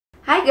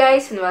Hi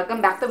guys, and welcome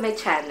back to my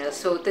channel.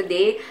 So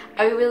today,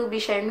 I will be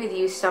sharing with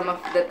you some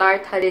of the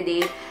Tarte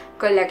holiday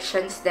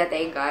collections that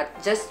I got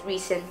just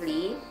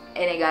recently.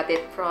 And I got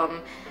it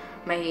from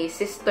my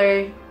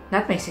sister,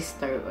 not my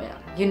sister, well,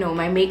 you know,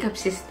 my makeup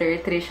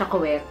sister, Trisha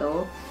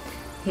Cueto.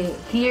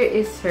 Here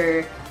is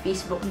her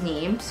Facebook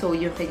name, so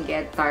you can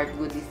get Tarte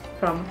goodies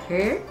from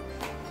her.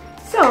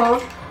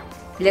 So,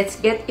 let's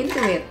get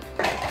into it.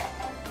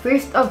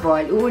 First of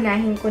all,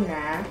 uunahin ko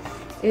na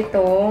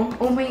itong,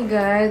 oh my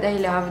god, I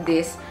love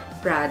this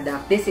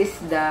product. This is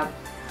the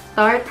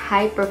Tarte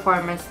High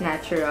Performance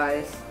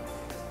Naturals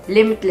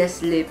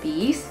Limitless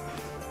Lippies.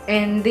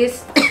 And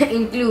this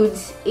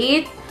includes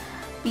 8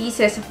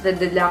 pieces of the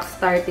Deluxe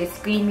Tarte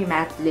Creamy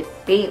Matte Lip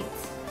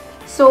Paints.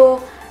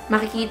 So,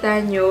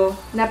 makikita nyo,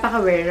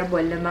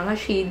 napaka-wearable na mga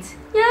shades.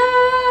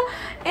 Yeah!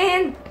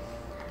 And,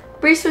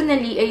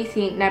 personally, I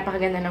think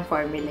napakaganda ng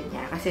formula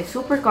niya. Kasi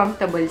super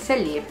comfortable sa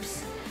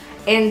lips.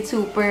 And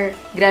super,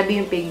 grabe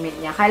yung pigment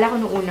niya. Kala ko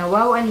nung una,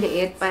 wow, ang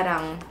liit.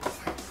 Parang,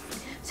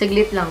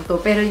 saglit lang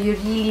to. Pero you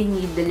really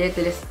need the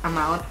littlest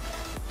amount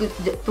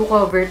to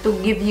cover, to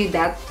give you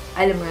that,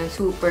 alam mo yun,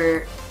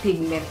 super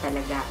pigment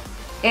talaga.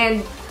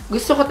 And,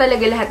 gusto ko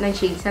talaga lahat ng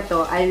shades na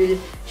to. I will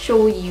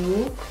show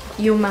you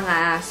yung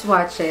mga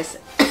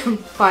swatches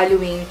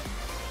following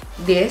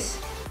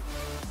this.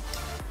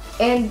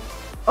 And,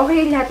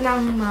 okay lahat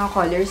ng mga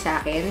colors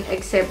sa akin,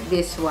 except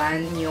this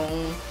one,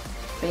 yung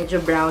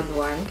medyo brown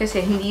one. Kasi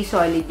hindi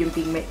solid yung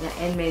pigment niya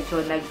and medyo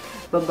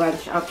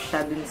nag-bunch up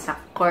siya dun sa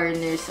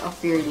corners of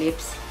your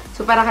lips.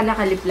 So, para ka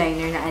naka-lip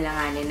liner na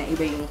alanganin na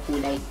iba yung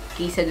kulay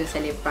kaysa dun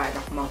sa lip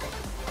product mo.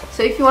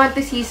 So, if you want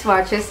to see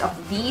swatches of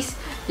these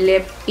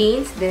lip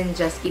paints, then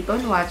just keep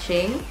on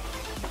watching.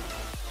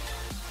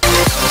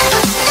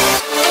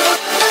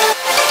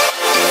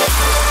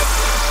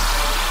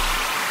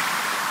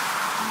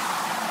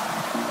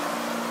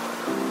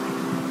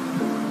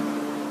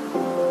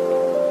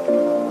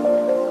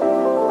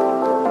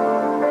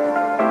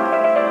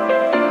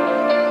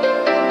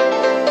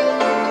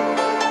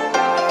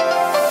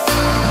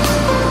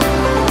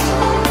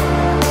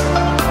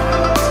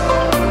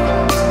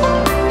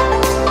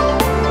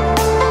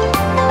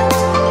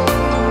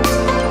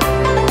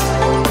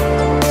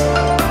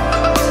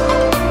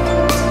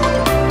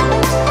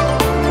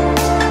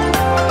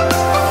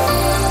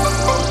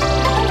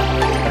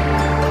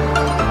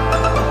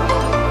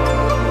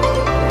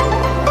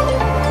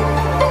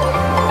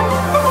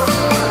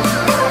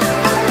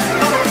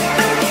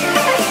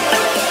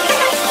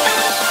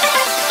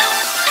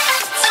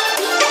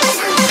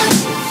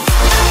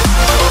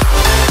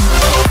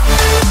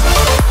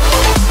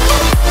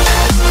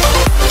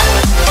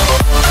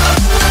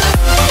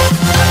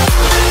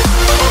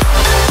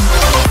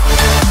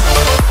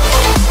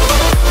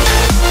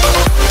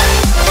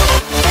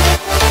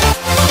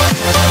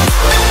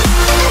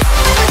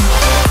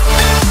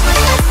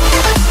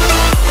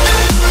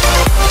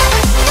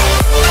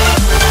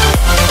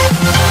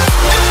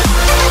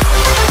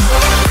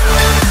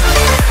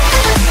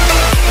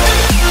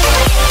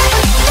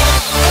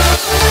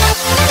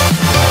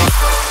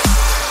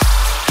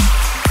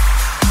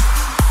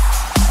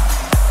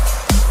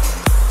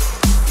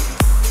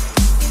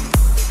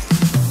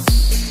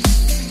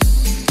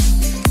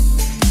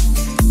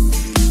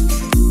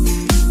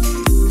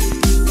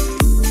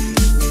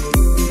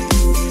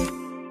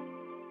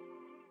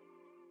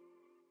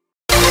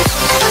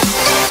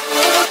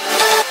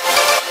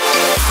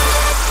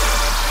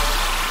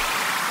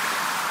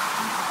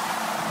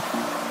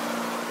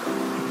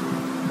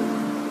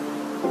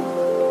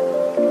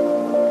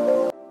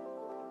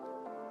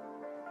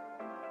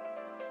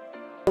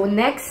 So,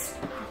 next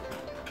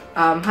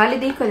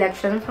holiday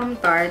collection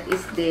from Tarte is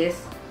this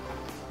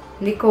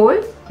Nicole,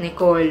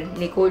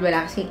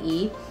 wala kasing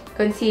E,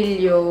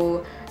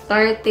 Concealio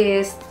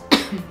Tartist,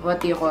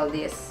 what do you call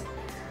this?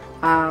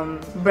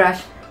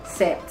 Brush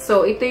set.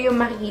 So, ito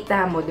yung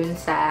makikita mo dun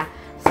sa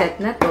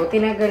set na to.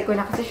 Tinagal ko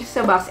na kasi siya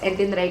sa box and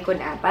tinry ko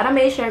na para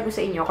may share ko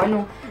sa inyo kung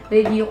anong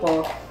review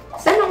ko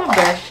sa mga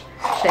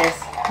brushes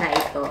na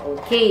ito.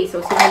 Okay, so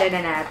simulan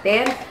na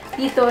natin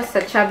dito sa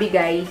Chubby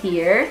Guy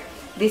here.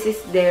 This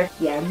is their,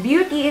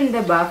 Beauty in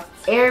the Buff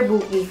Air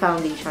Bouquet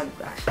Foundation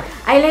Brush.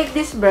 I like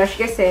this brush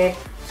kasi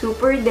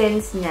super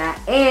dense niya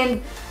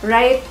and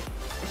right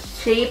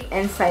shape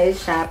and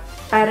size siya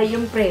para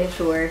yung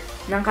pressure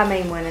ng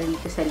kamay mo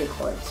nandito sa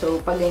likod.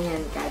 So, pag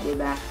ganyan ka,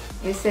 diba?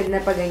 Instead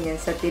na pag ganyan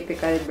sa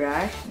typical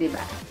brush,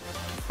 diba?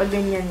 Pag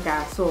ganyan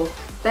ka, so,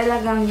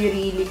 talagang you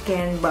really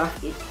can buff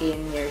it in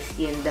your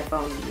skin, the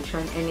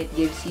foundation, and it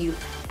gives you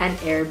an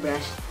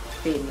airbrush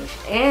finish.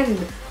 And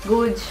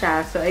gold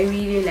siya. So, I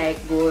really like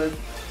gold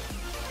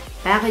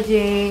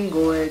packaging,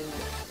 gold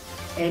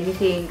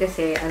anything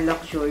kasi ang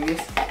luxurious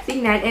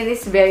tingnan. And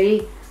it's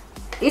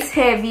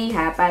heavy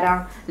ha.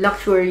 Parang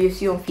luxurious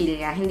yung feel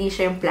niya. Hindi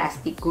siya yung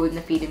plastic gold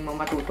na feeling mo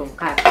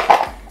matutungkap.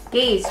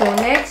 Okay, so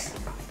next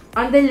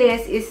on the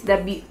list is the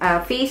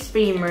face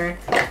primer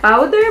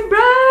powder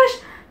brush.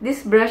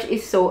 This brush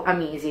is so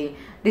amazing.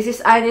 This is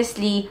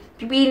honestly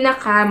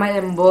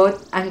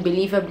pinaka-malambot,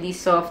 unbelievably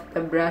soft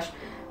na brush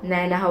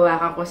na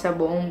nahawakan ko sa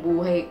buong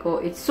buhay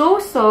ko. It's so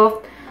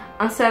soft.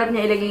 Ang sarap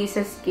niya ilagay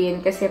sa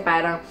skin kasi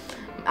parang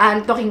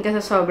aantokin ka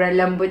sa sobrang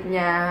lambot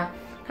niya.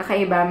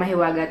 Kakaiba,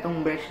 mahiwaga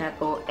tong brush na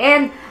to.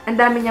 And, ang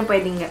dami niyang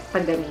pwedeng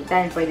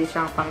paggamitan. Pwede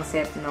siyang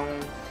pang-set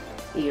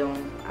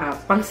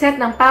pang-set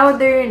ng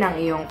powder, ng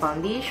iyong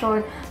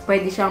foundation.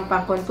 Pwede siyang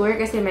pang-contour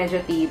kasi medyo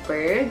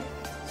tapered.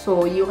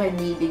 So, you can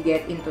really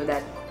get into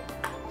that,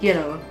 you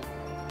know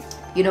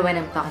what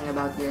I'm talking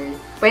about, girl.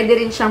 Pwede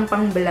rin siyang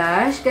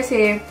pang-blush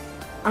kasi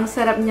ang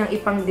sarap niyang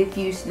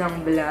ipang-diffuse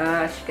ng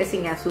blush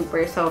kasi nga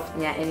super soft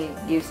niya and it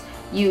gives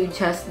you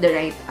just the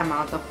right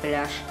amount of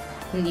blush.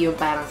 Hindi yung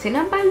parang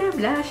sinampal na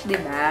blush,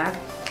 diba?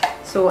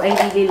 So, I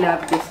really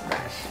love this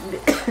brush.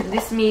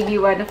 This may be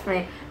one of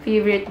my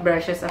favorite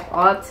brushes of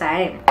all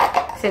time.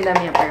 Kasi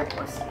dami yung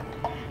purpose.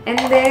 And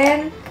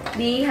then,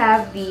 they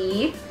have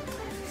the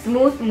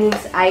Smooth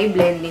Moves Eye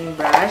Blending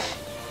Brush.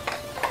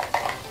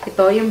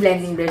 Ito yung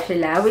blending brush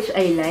nila, which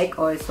I like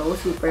also.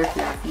 Super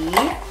fluffy.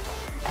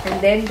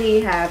 And then,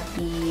 they have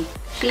the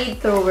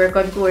Shade Thrower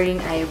Contouring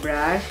Eye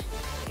Brush.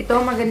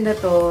 Ito, maganda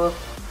to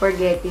for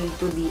getting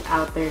to the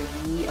outer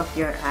V of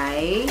your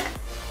eye.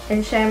 And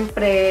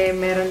syempre,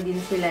 meron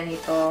din sila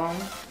nitong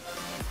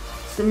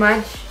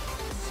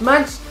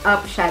Smudge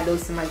Up Shadow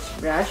Smudge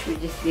Brush,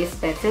 which is this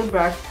pencil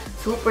brush.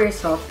 Super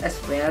soft as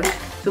well.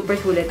 Super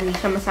sulit. Hindi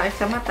siya masakit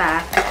sa mata.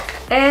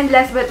 And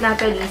last but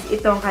not least,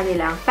 itong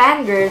kanilang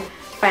Fangirl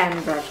Fan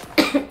Brush.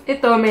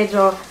 Ito,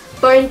 medyo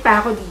torn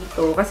pa ako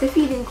dito. Kasi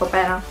feeling ko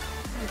parang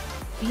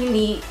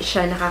hindi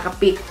siya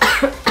nakaka-pick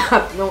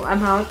up ng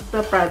amount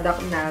of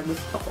product na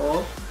gusto ko.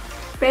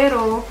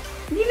 Pero,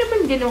 hindi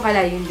naman ganun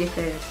kalayo yung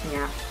difference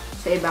niya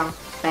sa ibang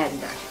fan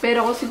brush.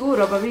 Pero kung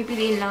siguro,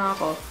 papipiliin lang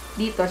ako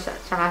dito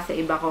saka sa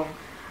iba kong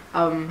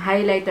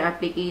highlighter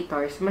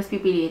applicators, mas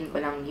pipiliin ko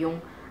lang yung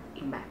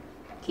iba.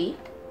 Okay?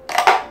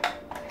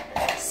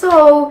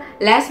 So,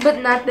 last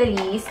but not the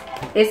least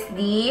is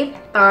the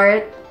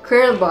Tarte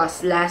Curl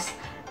Boss Last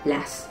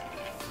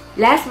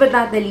but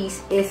not the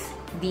least is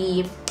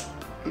the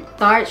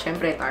Tarte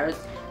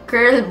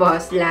Curl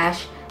Boss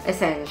Lash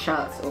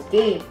Essentials.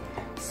 Okay.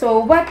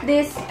 So, what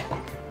this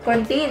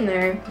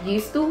container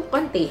used to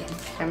contain,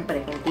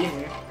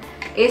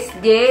 is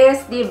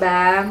this,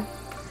 diba?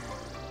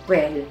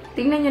 Well,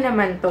 tingnan nyo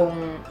naman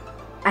tong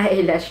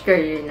eyelash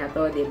curler na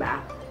to,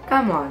 diba?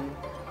 Come on.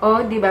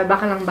 Oh, diba?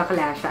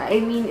 Baklang-bakla siya. I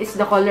mean, it's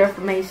the color of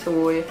my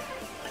soul.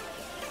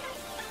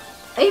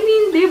 I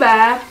mean,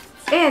 diba?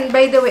 And,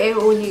 by the way, I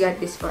only got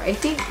this for, I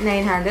think,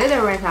 900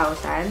 or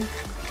 1,000.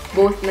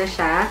 Both na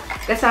siya.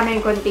 Kasama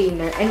yung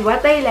container. And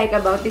what I like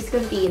about this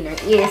container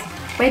is,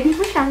 pwede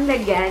mo siyang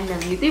lagyan ng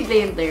beauty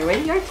blender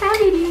when you're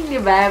traveling,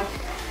 diba?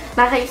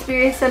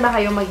 Naka-experience na ba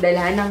kayo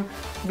magdala ng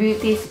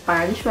beauty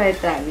sponge while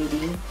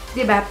traveling?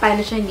 Diba? Paano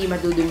siya hindi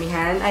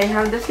madudumihan? I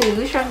have the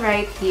solution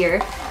right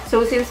here.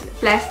 So, since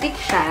plastic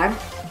siya,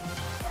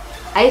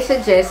 I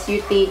suggest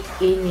you take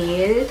a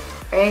nail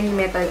or any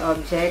metal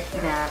object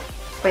na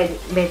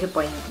medyo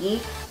pointy.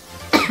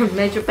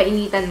 Medyo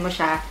painitan mo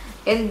siya.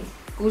 And,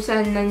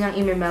 kusan na niyang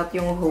i-melt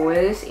yung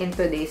holes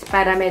into this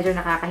para medyo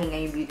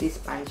nakakahinga yung beauty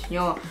sponge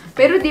nyo.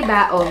 Pero,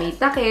 diba, may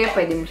take,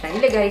 pwede mo siyang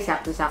ilagay,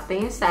 sakto-sakto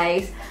yung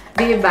size.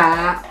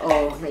 Diba?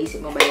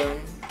 Naisip mo ba yun?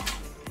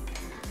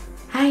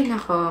 Ay,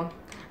 nako.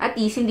 At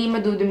least, hindi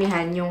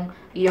madudumihan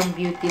yung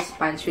beauty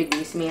sponge with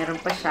this. Meron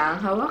pa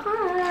siyang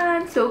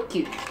hawakan. So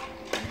cute.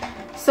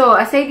 So,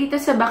 aside dito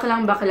sa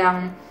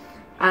baklang-baklang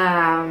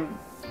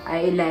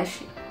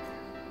eyelash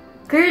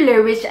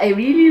curler, which I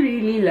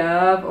really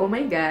love. Oh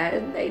my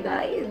god, I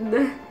died.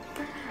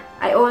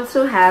 I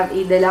also have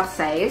a deluxe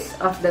size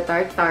of the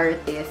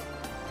Tarte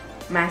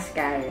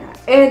mascara.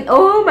 And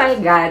oh my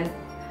god,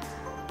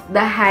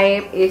 the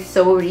hype is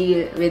so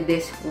real with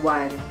this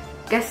one.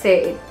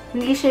 Kasi,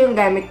 hindi siya yung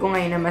gamit ko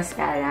ngayon na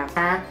mascara.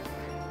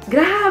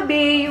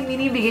 Grabe yung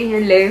binibigay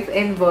niya length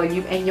and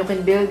volume, and you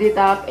can build it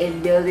up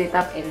and build it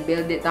up and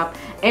build it up.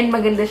 And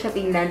maganda siya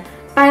tingnan.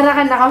 Para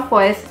ka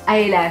naka-false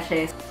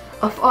eyelashes.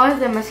 Of all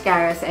the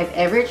mascaras I've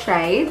ever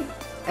tried,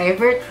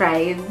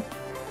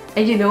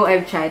 and you know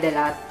I've tried a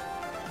lot,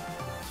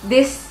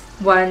 this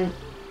one,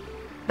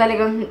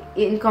 talagang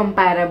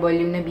incomparable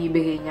yung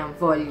nabibigay niyang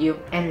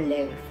volume and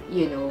length,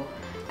 you know.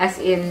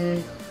 As in,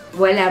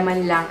 wala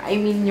man lang,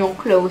 I mean, yung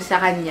close sa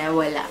kanya,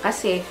 wala.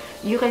 Kasi,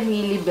 you can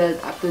really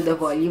build up to the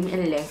volume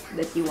and length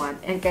that you want.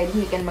 And kahit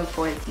hindi ka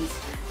mag-falsies,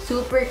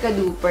 super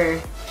ka-duper,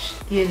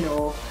 you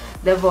know,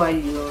 the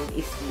volume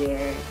is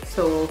there.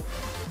 So,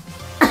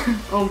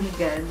 oh my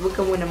god, huwag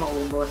ka muna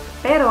maubos.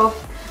 Pero,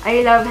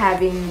 I love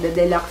having the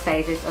deluxe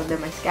sizes of the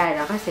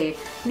mascara kasi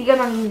hindi ka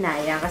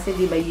manghinayang. Kasi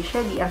diba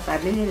usually, ang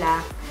sabi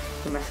nila,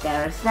 yung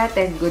mascaras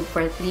natin, good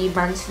for 3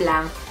 months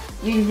lang.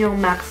 Yun yung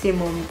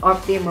maximum,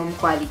 optimum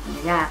quality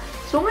niya.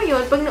 So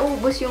ngayon, pag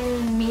naubos yung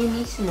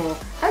minis mo,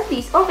 at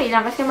least okay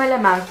lang kasi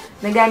malamang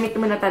nagamit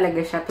mo na talaga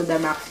siya to the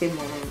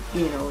maximum,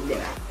 you know,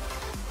 diba?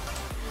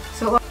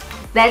 So,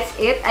 that's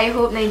it. I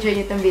hope na-enjoy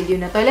nyo itong video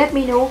na to. Let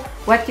me know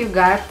what you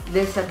got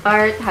this sa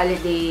Tarte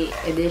Holiday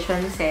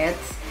Edition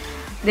sets.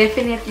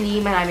 Definitely,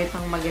 marami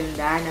pang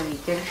maganda na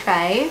we can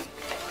try.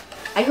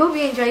 I hope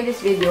you enjoyed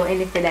this video,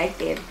 and if you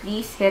liked it,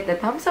 please hit the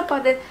thumbs up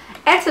button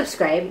and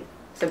subscribe.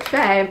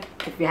 Subscribe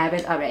if you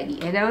haven't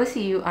already. And I will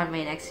see you on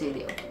my next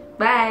video.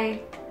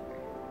 Bye!